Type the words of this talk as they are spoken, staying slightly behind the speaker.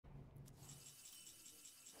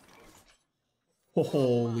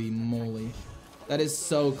Holy moly. That is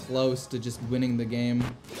so close to just winning the game.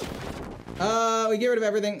 We get rid of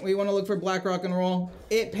everything. We want to look for Blackrock and roll.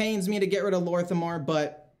 It pains me to get rid of Lorthamar,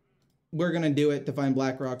 but we're going to do it to find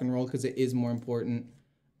Blackrock and roll because it is more important.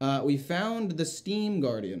 We found the Steam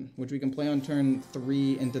Guardian, which we can play on turn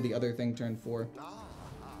 3 into the other thing turn 4.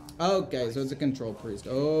 Okay, so it's a control priest.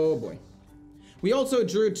 Oh boy. We also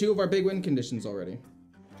drew 2 of our big win conditions already.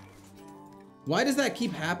 Why does that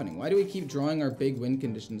keep happening? Why do we keep drawing our big win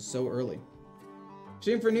conditions so early?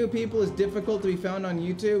 Stream for new people is difficult to be found on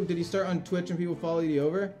YouTube. Did you start on Twitch and people follow you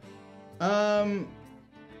over? I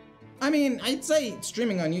mean, I'd say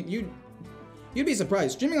streaming on YouTube, you'd be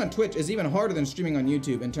surprised. Streaming on Twitch is even harder than streaming on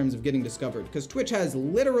YouTube in terms of getting discovered, because Twitch has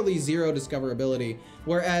literally 0 discoverability,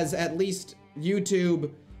 whereas at least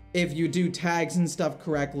YouTube, if you do tags and stuff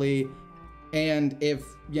correctly, and if,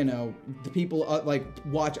 you know, the people like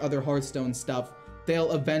watch other Hearthstone stuff,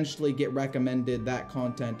 they'll eventually get recommended that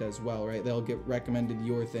content as well, right? They'll get recommended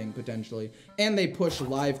your thing potentially. And they push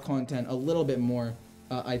live content a little bit more,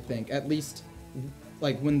 I think, at least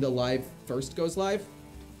like when the live first goes live,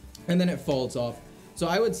 and then it falls off. So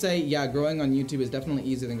I would say, yeah, growing on YouTube is definitely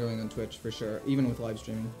easier than growing on Twitch for sure, even with live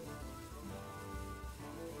streaming.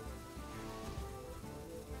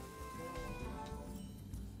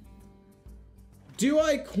 Do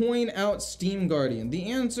I coin out Steam Guardian?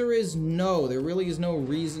 The answer is no. There really is no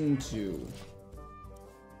reason to.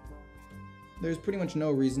 There's pretty much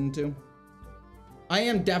no reason to. I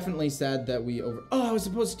am definitely sad that we over... Oh, I was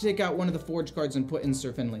supposed to take out one of the Forge cards and put in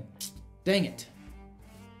Sir Finley. Dang it.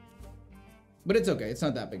 But it's okay. It's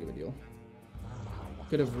not that big of a deal.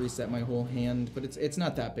 Could have reset my whole hand, but it's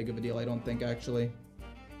not that big of a deal, I don't think, actually.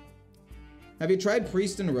 Have you tried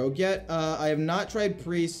Priest and Rogue yet? I have not tried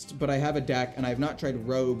Priest, but I have a deck, and I have not tried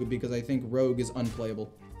Rogue because I think Rogue is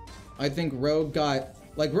unplayable. I think Rogue got...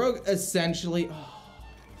 Like, Rogue essentially... Oh,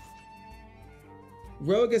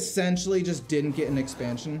 Rogue essentially just didn't get an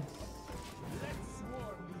expansion.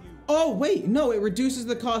 Oh, wait, no, it reduces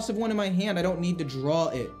the cost of one in my hand. I don't need to draw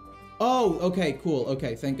it. Oh, okay, cool.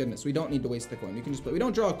 Okay, thank goodness. We don't need to waste the coin. We can just play. We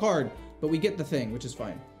don't draw a card, but we get the thing, which is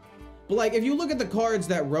fine. But like, if you look at the cards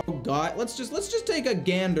that Rogue got, let's just take a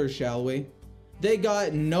gander, shall we? They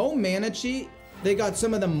got no mana cheat. They got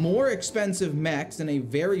some of the more expensive mechs in a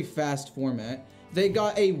very fast format. They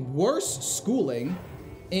got a worse schooling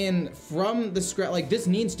from the scrap. Like, this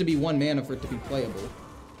needs to be 1 mana for it to be playable.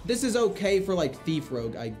 This is okay for like Thief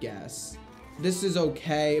Rogue, I guess. This is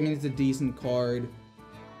okay. I mean, it's a decent card.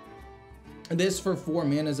 This for 4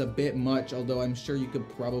 mana is a bit much, although I'm sure you could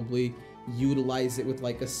probably utilize it with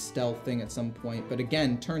like a stealth thing at some point. But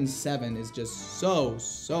again, turn 7 is just so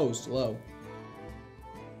slow.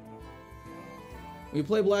 We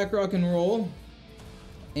play Blackrock and roll,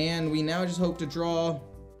 and we now just hope to draw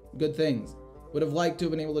good things. Would have liked to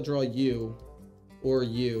have been able to draw you or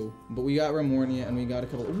you, but we got Remornia and we got a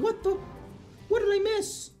couple. What did I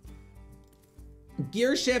miss?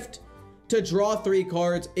 Gear shift to draw 3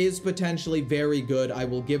 cards is potentially very good. I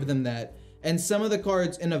will give them that. And some of the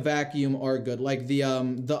cards in a vacuum are good. Like the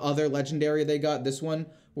other legendary they got, this one,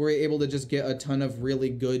 we're able to just get a ton of really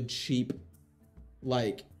good, cheap,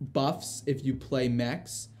 like, buffs if you play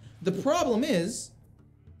mechs. The problem is,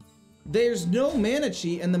 there's no mana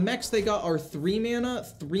cheat, and the mechs they got are 3 mana,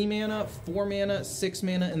 3 mana, 4 mana, 6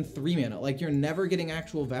 mana, and 3 mana. Like, you're never getting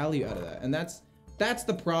actual value out of that. And that's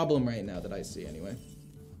the problem right now that I see, anyway.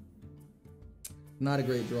 Not a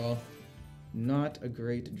great draw. Not a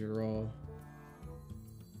great draw.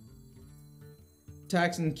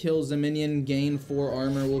 Attacks and kills a minion, gain 4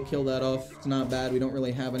 armor. We'll kill that off. It's not bad. We don't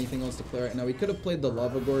really have anything else to play right now. We could have played the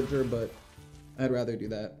Lava Gorger, but I'd rather do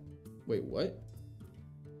that. Wait, what?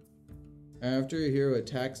 After a hero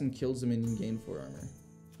attacks and kills a minion, gain 4 armor.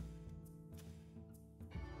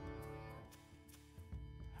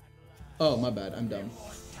 Oh, my bad. I'm dumb.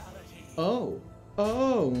 Oh.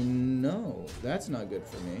 Oh, no. That's not good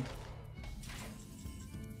for me.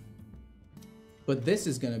 But this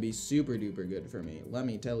is going to be super duper good for me, let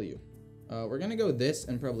me tell you. We're going to go this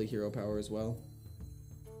and probably hero power as well.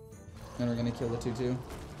 And we're going to kill the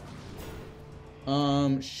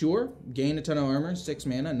 2/2. Sure. Gain a ton of armor, 6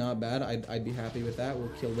 mana, not bad. I'd be happy with that. We'll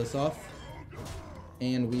kill this off.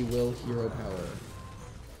 And we will hero power.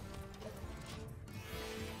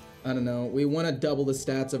 I don't know. We want to double the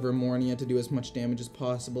stats of Remornia to do as much damage as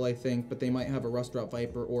possible, I think. But they might have a Rustdrop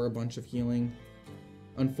Viper or a bunch of healing.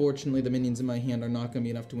 Unfortunately, the minions in my hand are not going to be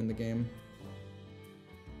enough to win the game.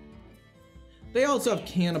 They also have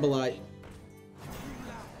Cannibalize.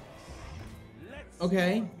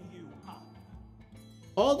 Okay.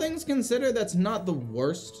 All things considered, that's not the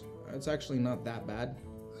worst. It's actually not that bad.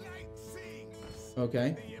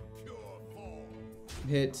 Okay.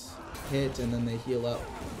 Hit, and then they heal up.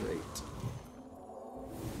 Great.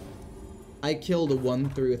 I killed a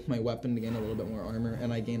 1/3 with my weapon to gain a little bit more armor,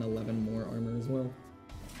 and I gain 11 more armor as well.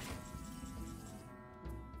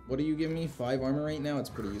 What do you give me? 5 armor right now? It's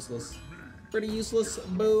pretty useless. Pretty useless.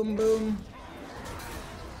 Boom, boom.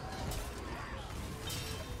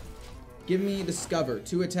 Give me Discover.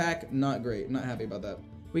 2 attack. Not great. Not happy about that.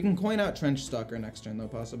 We can coin out Trench Stalker next turn, though,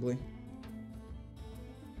 possibly.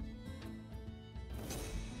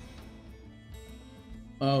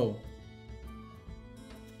 Oh.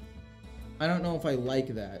 I don't know if I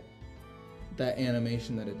like that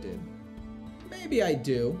animation that it did. Maybe I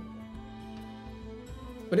do.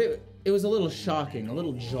 But it was a little shocking, a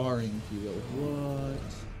little jarring, if you will.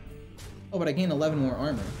 What? Oh, but I gained 11 more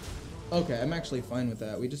armor. Okay, I'm actually fine with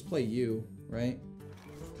that. We just play you, right?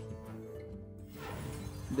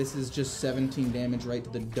 This is just 17 damage right to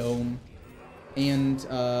the dome. And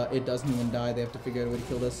it doesn't even die. They have to figure out a way to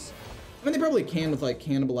kill this. I mean, they probably can with, like,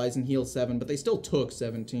 Cannibalize and Heal 7, but they still took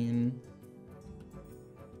 17.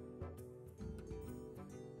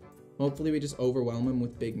 Hopefully we just overwhelm him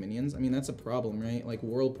with big minions. I mean, that's a problem, right? Like,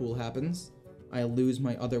 Whirlpool happens. I lose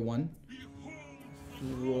my other one.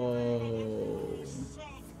 Whoa.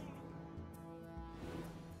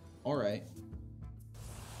 Alright.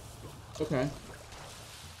 Okay.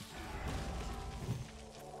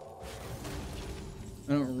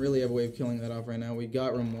 I don't really have a way of killing that off right now. We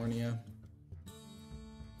got Remornia.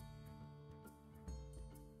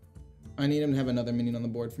 I need him to have another minion on the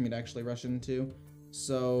board for me to actually rush into.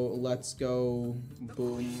 So let's go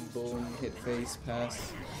boom, boom, hit face,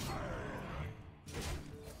 pass.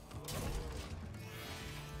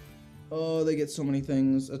 Oh, they get so many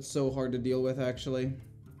things. That's so hard to deal with, actually.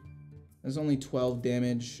 There's only 12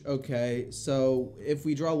 damage. Okay, so if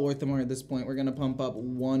we draw Lorthamar at this point, we're gonna pump up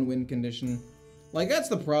 1 win condition. Like, that's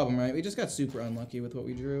the problem, right? We just got super unlucky with what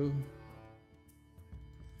we drew.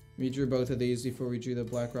 We drew both of these before we drew the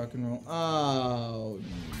Blackrock and roll. Oh, no.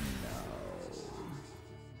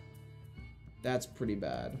 That's pretty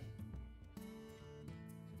bad.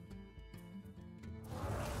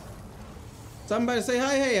 So I'm about to say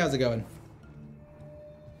hi, hey, how's it going?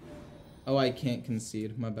 Oh, I can't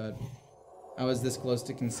concede, my bad. I was this close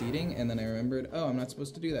to conceding, and then I remembered, oh, I'm not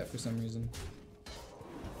supposed to do that for some reason.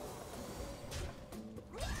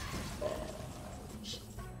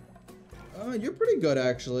 You're pretty good,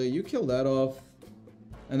 actually. You kill that off,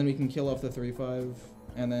 and then we can kill off the 3/5,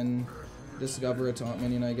 and then discover a taunt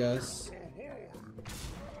minion, I guess.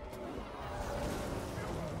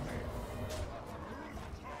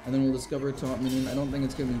 And then we'll discover a taunt minion. I don't think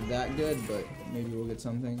it's gonna be that good, but maybe we'll get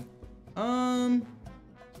something.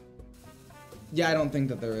 Yeah, I don't think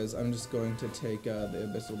that there is. I'm just going to take the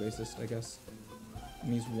Abyssal Bassist, I guess.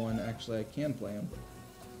 And he's 1. Actually, I can play him.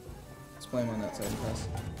 Let's play him on that side and pass.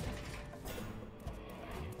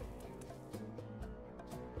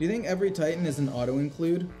 Do you think every Titan is an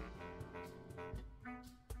auto-include?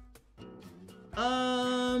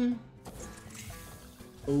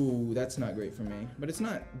 Ooh, that's not great for me. But it's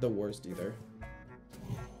not the worst either.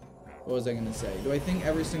 What was I gonna say? Do I think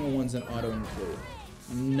every single one's an auto-include?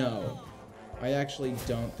 No. I actually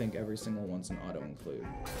don't think every single one's an auto-include.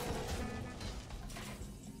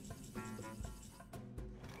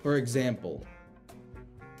 For example,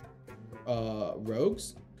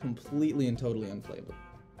 Rogues, completely and totally unplayable.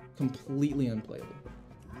 Completely unplayable.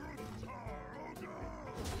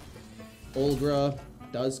 Olgra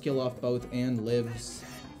does kill off both and lives.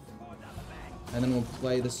 And then we'll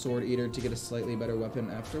play the Sword Eater to get a slightly better weapon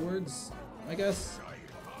afterwards, I guess.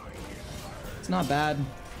 It's not bad.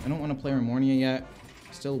 I don't want to play Remornia yet.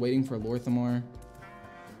 Still waiting for Lorthamar.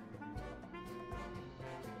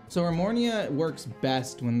 So Remornia works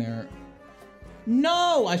best when they're...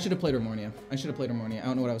 No! I should have played Remornia. I should have played Remornia. I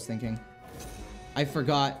don't know what I was thinking. I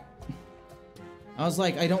forgot. I was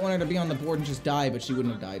like, I don't want her to be on the board and just die, but she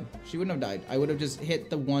wouldn't have died. She wouldn't have died. I would have just hit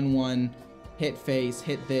the 1/1, hit face,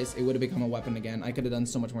 hit this. It would have become a weapon again. I could have done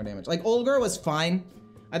so much more damage. Like, Olgar was fine.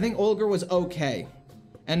 I think Olgar was okay.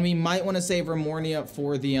 And we might want to save Remornia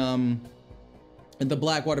for the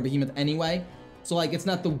Blackwater Behemoth anyway. So, like, it's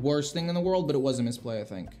not the worst thing in the world, but it was a misplay, I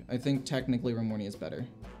think. I think technically Remornia is better.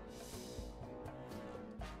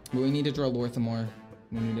 But we need to draw Lorthamar.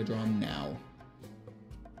 We need to draw him now.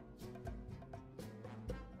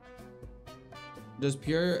 Does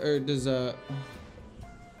Pure, or does,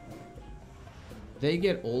 they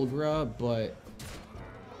get Olgra, but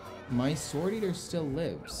my Sword Eater still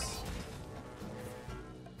lives.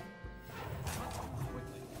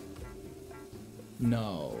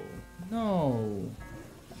 No. No.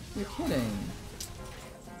 You're kidding.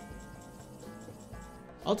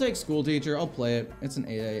 I'll take school teacher. I'll play it. It's an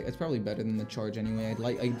AA. It's probably better than the charge anyway.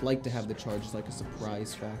 I'd like to have the charge as like a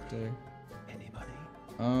surprise factor.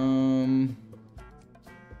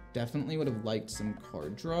 Definitely would have liked some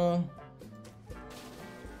card draw.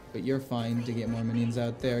 But you're fine to get more minions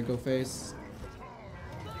out there. Go face.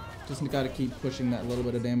 Just gotta keep pushing that little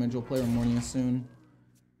bit of damage. We'll play Remornia soon.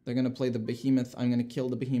 They're gonna play the behemoth. I'm gonna kill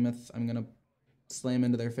the behemoth. I'm gonna slam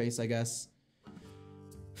into their face, I guess.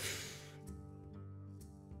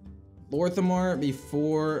 Lorthamar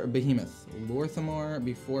before Behemoth. Lorthamar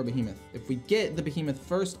before Behemoth. If we get the Behemoth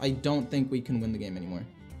first, I don't think we can win the game anymore.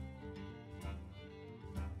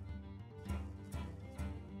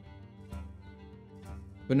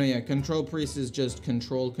 But no, yeah, Control Priest is just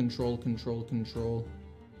control, control, control, control.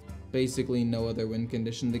 Basically no other win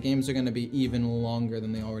condition. The games are gonna be even longer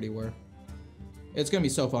than they already were. It's gonna be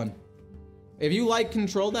so fun. If you like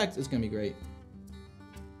control decks, it's gonna be great.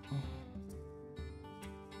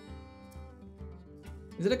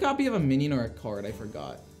 Is it a copy of a minion or a card? I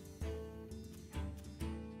forgot.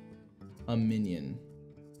 A minion.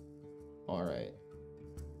 Alright.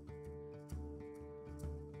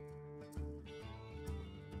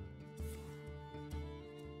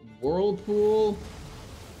 Whirlpool.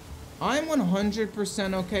 I'm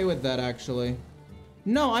 100% okay with that, actually.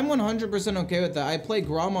 No, I'm 100% okay with that. I play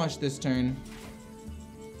Grommash this turn.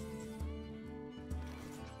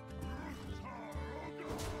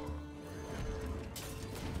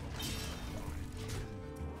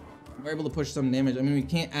 We're able to push some damage. I mean, we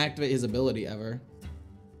can't activate his ability ever.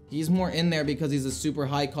 He's more in there because he's a super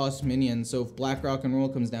high cost minion. So if Blackrock and Roll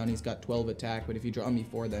comes down, he's got 12 attack. But if you draw him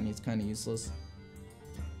before then, he's kind of useless.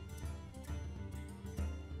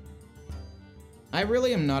 I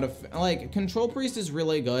really am not a like Control Priest is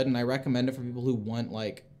really good, and I recommend it for people who want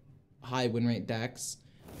like high win rate decks.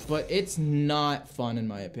 But it's not fun in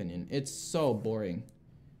my opinion. It's so boring.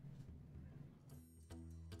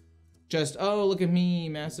 Just, oh, look at me,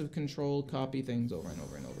 massive control, copy things over and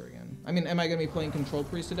over and over again. I mean, am I gonna be playing Control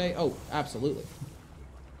Priest today? Oh, absolutely.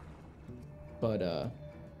 But,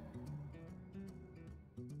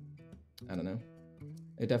 I don't know.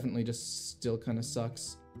 It definitely just still kind of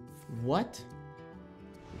sucks. What?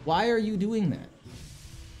 Why are you doing that?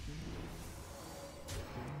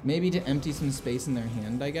 Maybe to empty some space in their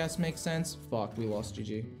hand, I guess, makes sense. Fuck, we lost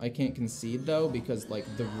GG. I can't concede, though, because, like,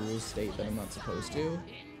 the rules state that I'm not supposed to.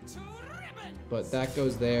 But that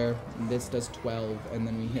goes there, and this does 12, and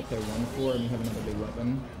then we hit their 1-4, and we have another big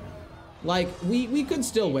weapon. Like, we could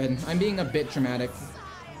still win. I'm being a bit dramatic.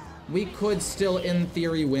 We could still, in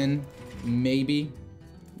theory, win. Maybe.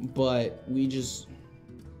 But we drew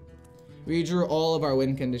all of our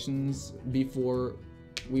win conditions before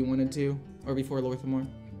we wanted to, or before Lorthamar.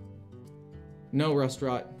 No Rust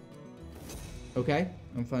Rot. Okay,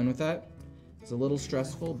 I'm fine with that. It's a little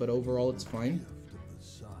stressful, but overall it's fine.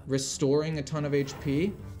 Restoring a ton of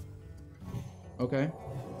HP. Okay.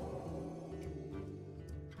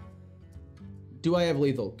 Do I have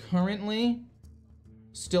lethal? Currently,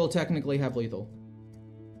 still technically have lethal.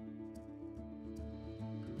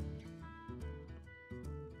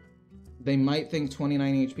 They might think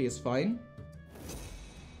 29 HP is fine.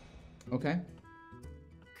 Okay.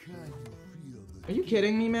 Are you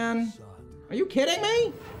kidding me, man? Are you kidding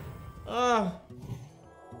me?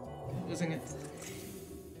 Losing it.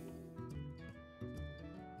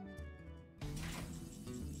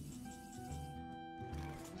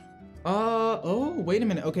 Oh, wait a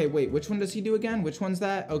minute. Okay, wait, which one does he do again? Which one's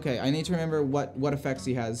that? Okay, I need to remember what effects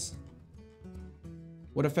he has.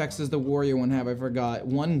 What effects does the warrior one have? I forgot.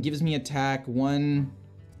 One gives me attack, one...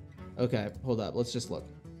 Okay, hold up, let's just look.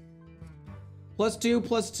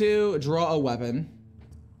 +2/+2, draw a weapon.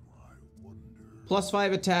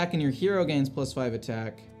 +5 attack, and your hero gains +5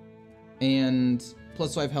 attack. And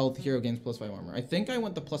 +5 health, hero gains +5 armor. I think I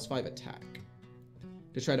want the +5 attack.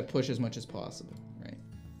 To try to push as much as possible, right?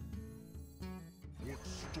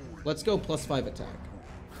 Let's go +5 attack.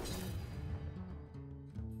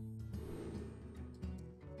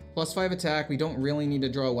 +5 attack, we don't really need to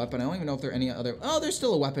draw a weapon. I don't even know if there are any other... Oh, there's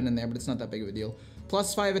still a weapon in there, but it's not that big of a deal.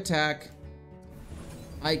 +5 attack.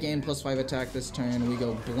 I gain +5 attack this turn. We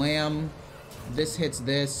go blam. This hits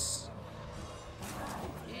this.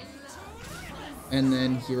 And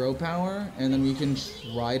then hero power. And then we can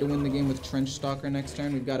try to win the game with Trench Stalker next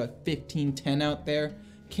turn. We've got a 15-10 out there.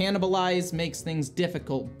 Cannibalize makes things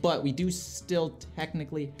difficult, but we do still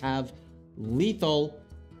technically have lethal.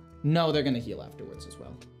 No, they're gonna heal afterwards as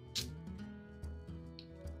well.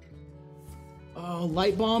 Oh,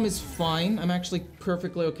 Light Bomb is fine. I'm actually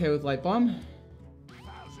perfectly okay with Light Bomb.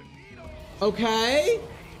 Okay.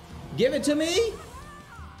 Give it to me.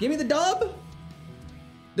 Give me the dub.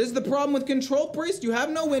 This is the problem with Control Priest. You have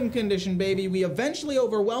no win condition, baby. We eventually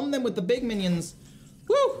overwhelm them with the big minions.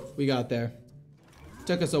 Woo! We got there.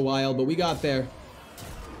 Took us a while, but we got there.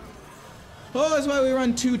 Oh, that's why we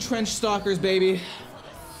run 2 Trench Stalkers, baby.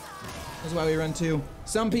 That's why we run 2.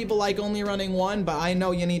 Some people like only running 1, but I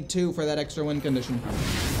know you need 2 for that extra win condition.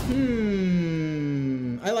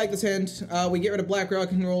 I like this hand. We get rid of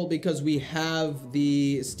Blackrock and roll because we have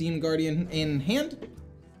the Steam Guardian in hand.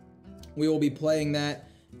 We will be playing that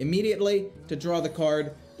immediately to draw the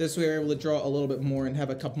card. This way we're able to draw a little bit more and have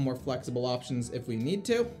a couple more flexible options if we need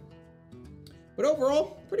to. But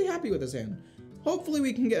overall, pretty happy with this hand. Hopefully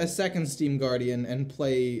we can get a second Steam Guardian and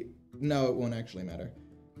play... No, it won't actually matter.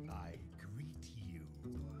 I greet you.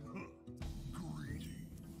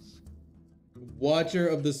 Greetings. Watcher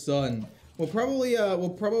of the Sun. We'll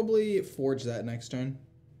probably forge that next turn.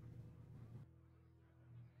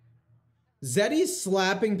 Zeddy's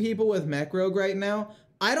slapping people with Mech Rogue right now.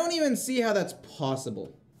 I don't even see how that's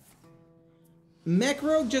possible. Mech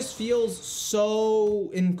Rogue just feels so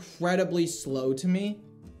incredibly slow to me.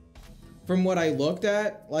 From what I looked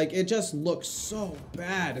at, like, it just looks so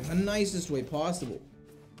bad in the nicest way possible.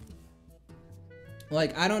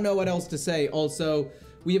 Like, I don't know what else to say. Also,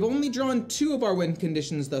 we have only drawn 2 of our win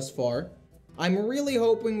conditions thus far. I'm really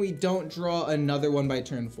hoping we don't draw another one by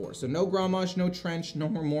turn 4. So no Grommash, no Trench, no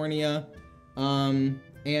Harmonia, and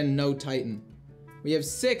no Titan. We have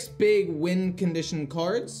 6 big win condition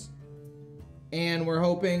cards. And we're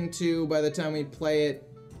hoping to, by the time we play it,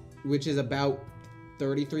 which is about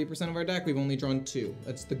 33% of our deck, we've only drawn 2.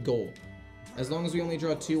 That's the goal. As long as we only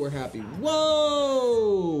draw 2, we're happy.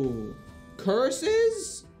 Whoa!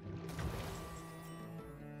 Curses?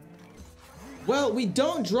 Well, we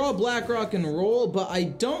don't draw Blackrock and roll, but I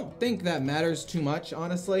don't think that matters too much,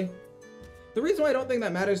 honestly. The reason why I don't think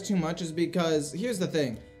that matters too much is because, here's the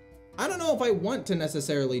thing. I don't know if I want to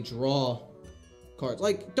necessarily draw cards.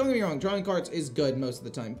 Like, don't get me wrong, drawing cards is good most of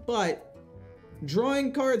the time, but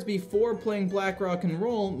drawing cards before playing Blackrock and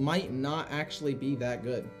roll might not actually be that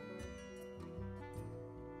good.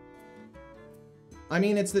 I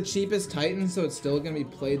mean, it's the cheapest Titan, so it's still gonna be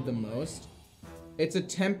played the most. It's a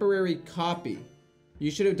temporary copy.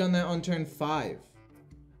 You should have done that on turn 5.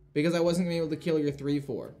 Because I wasn't gonna be able to kill your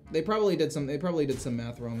 3/4. They probably did some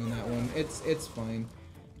math wrong on that one. It's fine.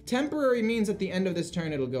 Temporary means at the end of this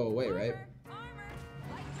turn it'll go away, right?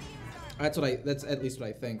 That's at least what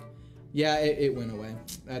I think. Yeah, it went away.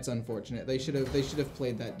 That's unfortunate. They should have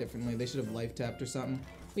played that differently. They should have life tapped or something.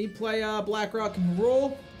 We play Blackrock and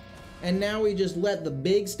roll, and now we just let the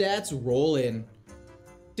big stats roll in.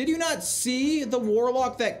 Did you not see the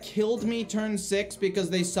Warlock that killed me turn 6 because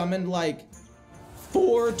they summoned like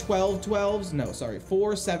 4 12/12s? No, sorry,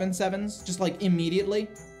 4 7/7s, just like immediately.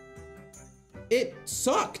 It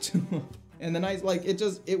sucked. And then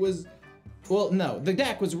it was, well, no, the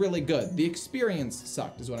deck was really good. The experience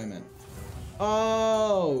sucked is what I meant.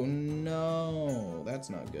 Oh, no, that's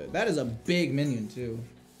not good. That is a big minion too.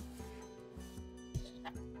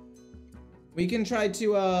 We can try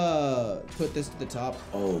to put this to the top.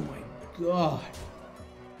 Oh my god.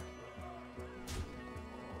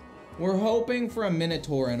 We're hoping for a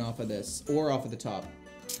Minotaurin off of this, or off of the top.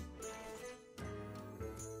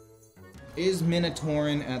 Is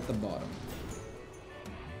Minotaurin at the bottom?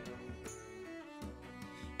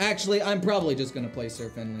 Actually, I'm probably just gonna play Sir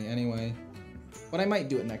Finley anyway. But I might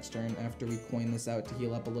do it next turn after we coin this out to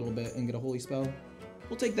heal up a little bit and get a holy spell.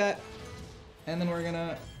 We'll take that. And then we're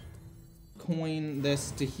gonna coin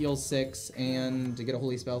this to heal 6 and to get a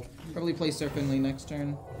holy spell. Probably play Sir Finley next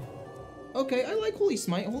turn. Okay, I like Holy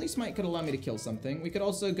Smite. Holy Smite could allow me to kill something. We could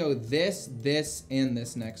also go this, this, and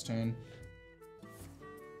this next turn.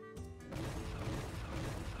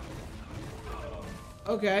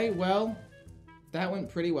 Okay, well, that went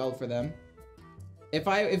pretty well for them. If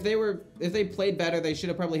they played better, they should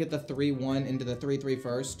have probably hit the 3-1 into the 3-3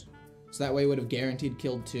 first. So that way it would have guaranteed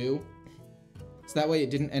killed 2. So that way it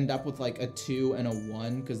didn't end up with like a 2 and a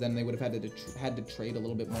 1, because then they would have had to trade a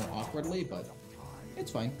little bit more awkwardly, but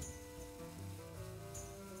it's fine.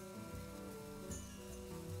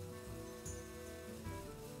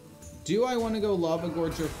 Do I want to go Lava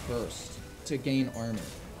Gorger first to gain armor?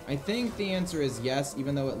 I think the answer is yes,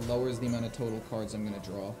 even though it lowers the amount of total cards I'm going to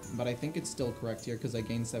draw. But I think it's still correct here because I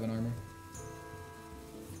gained 7 armor.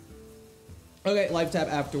 Okay, life tap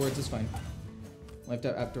afterwards is fine. Life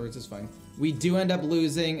tap afterwards is fine. We do end up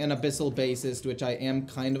losing an Abyssal Bassist, which I am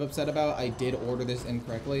kind of upset about. I did order this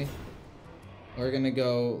incorrectly. We're going to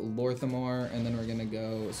go Lorthamar, and then we're going to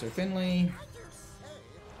go Sir Finley.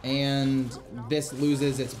 And this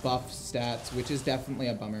loses its buff stats, which is definitely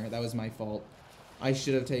a bummer. That was my fault. I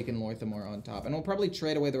should have taken Lorthamore on top. And we'll probably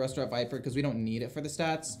trade away the Restorat Viper because we don't need it for the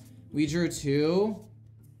stats. We drew 2.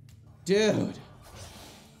 Dude.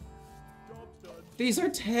 These are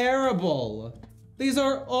terrible. These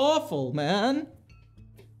are awful, man.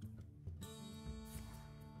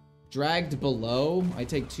 Dragged below. I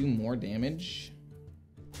take 2 more damage.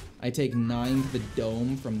 I take 9 to the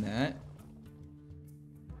dome from that.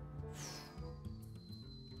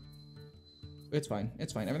 It's fine.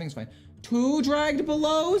 It's fine. Everything's fine. 2 dragged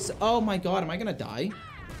belows? Oh my god, am I gonna die?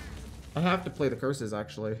 I have to play the curses,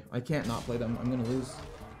 actually. I can't not play them. I'm gonna lose.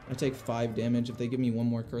 I take 5 damage. If they give me 1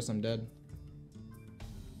 more curse, I'm dead.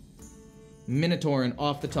 Minotaurin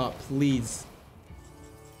off the top, please.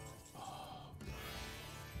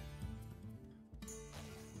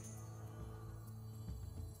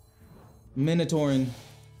 Minotaurin.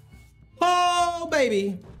 Oh,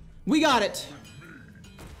 baby. We got it.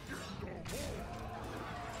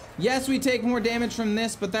 Yes, we take more damage from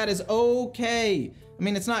this, but that is okay. I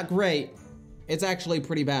mean, it's not great. It's actually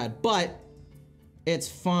pretty bad, but it's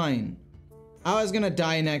fine. I was gonna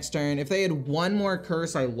die next turn. If they had 1 more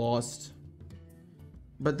curse, I lost.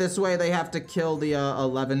 But this way, they have to kill the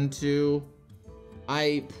 11-2.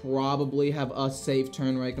 I probably have a safe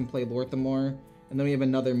turn where I can play Lorthamore. And then we have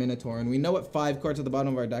another Minotaur. And we know what 5 cards at the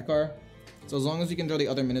bottom of our deck are. So as long as we can draw the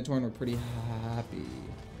other Minotaur, we're pretty happy.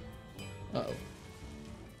 Uh-oh.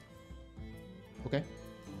 Okay.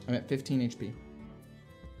 I'm at 15 HP.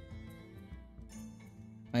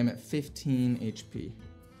 I'm at 15 HP.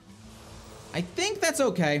 I think that's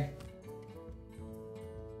okay.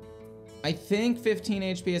 I think 15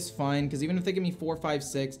 HP is fine, because even if they give me 4, 5,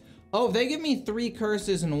 6... Oh, if they give me 3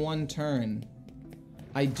 curses in 1 turn,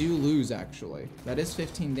 I do lose, actually. That is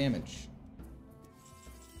 15 damage.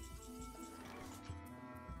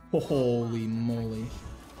 Holy moly.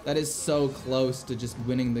 That is so close to just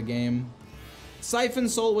winning the game. Siphon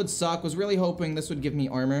Soul would suck. Was really hoping this would give me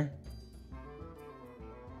armor.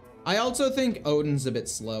 I also think Odin's a bit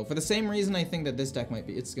slow. For the same reason I think that this deck might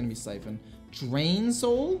be. It's going to be Siphon. Drain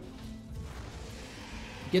Soul?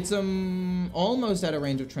 Gets him almost out of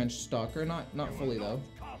range of Trench Stalker. Not fully, though.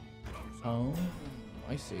 Oh,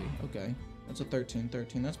 I see. Okay. That's a 13.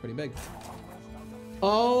 That's pretty big.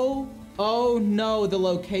 Oh no. The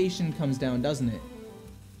location comes down, doesn't it?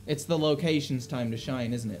 It's the location's time to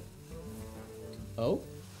shine, isn't it? Oh?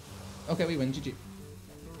 Okay, we win. GG.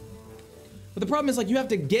 But the problem is, like, you have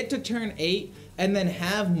to get to turn 8 and then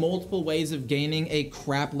have multiple ways of gaining a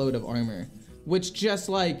crap load of armor. Which just,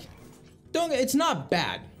 like... It's not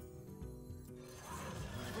bad.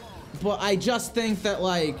 But I just think that,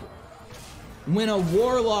 like, when a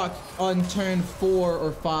Warlock on turn 4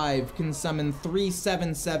 or 5 can summon 3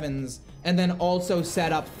 7/7s and then also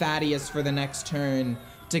set up Thaddeus for the next turn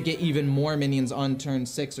to get even more minions on turn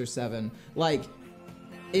 6 or 7, like,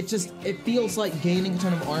 it feels like gaining a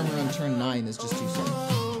ton of armor on turn 9 is just too soon.